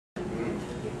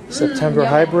September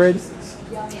hybrid.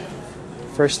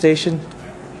 First station,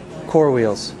 core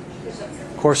wheels.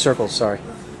 Core circles, sorry.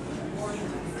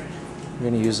 We're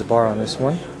going to use the bar on this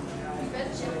one.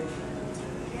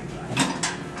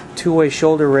 Two-way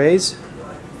shoulder raise.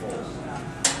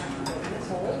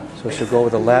 So she'll go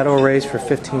with a lateral raise for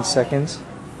 15 seconds.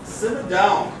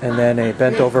 And then a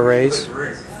bent over raise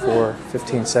for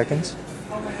 15 seconds.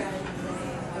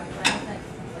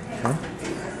 Okay.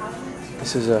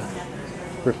 This is a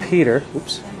repeater.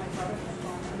 Oops.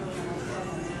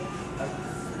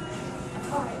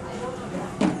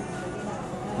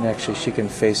 And actually she can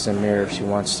face the mirror if she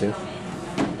wants to.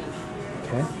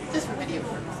 Okay.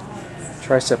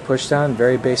 Tricep push down,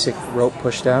 very basic rope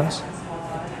push downs.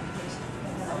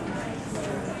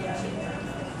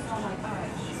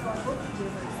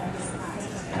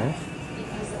 Okay.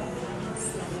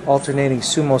 Alternating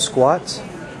sumo squats.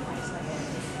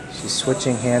 She's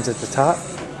switching hands at the top.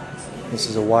 This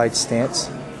is a wide stance.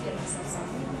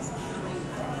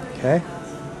 Okay.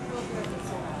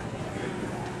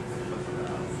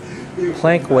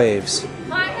 Plank waves.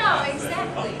 I know,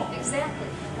 exactly.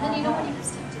 And then you know what you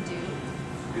have to do?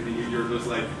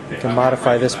 You can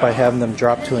modify this by having them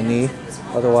drop to a knee.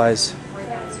 Otherwise,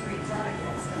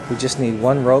 we just need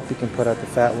one rope. You can put out the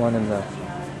fat one and the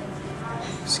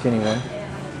skinny one.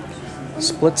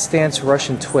 Split stance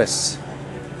Russian twists.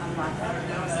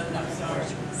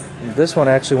 And this one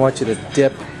I actually want you to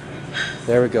dip.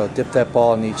 There we go. Dip that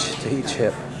ball in each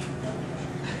hip.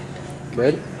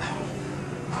 Good.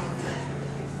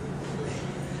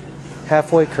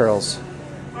 Halfway curls.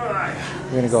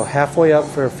 We're going to go halfway up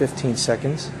for 15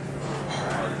 seconds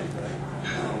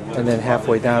and then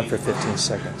halfway down for 15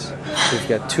 seconds. So we've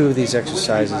got 2 of these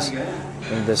exercises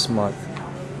in this month.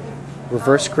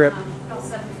 Reverse grip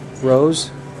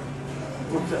rows.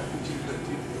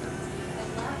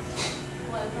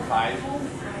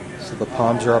 So the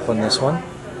palms are up on this one.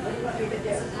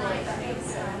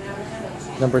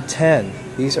 Number 10.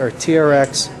 These are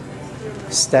TRX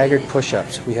staggered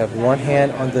push-ups. We have one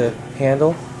hand on the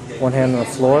handle, one hand on the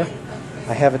floor.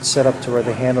 I have it set up to where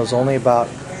the handle is only about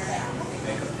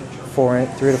 3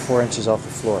 to 4 inches off the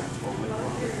floor.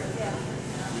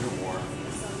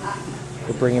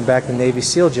 We're bringing back the Navy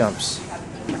SEAL jumps.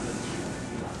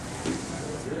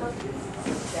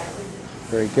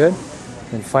 Very good.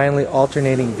 And finally,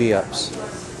 alternating V-ups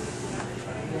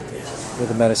with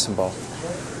a medicine ball.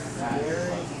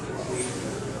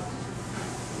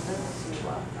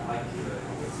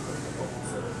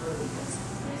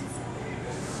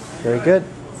 Very good.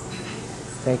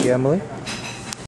 Thank you, Emily.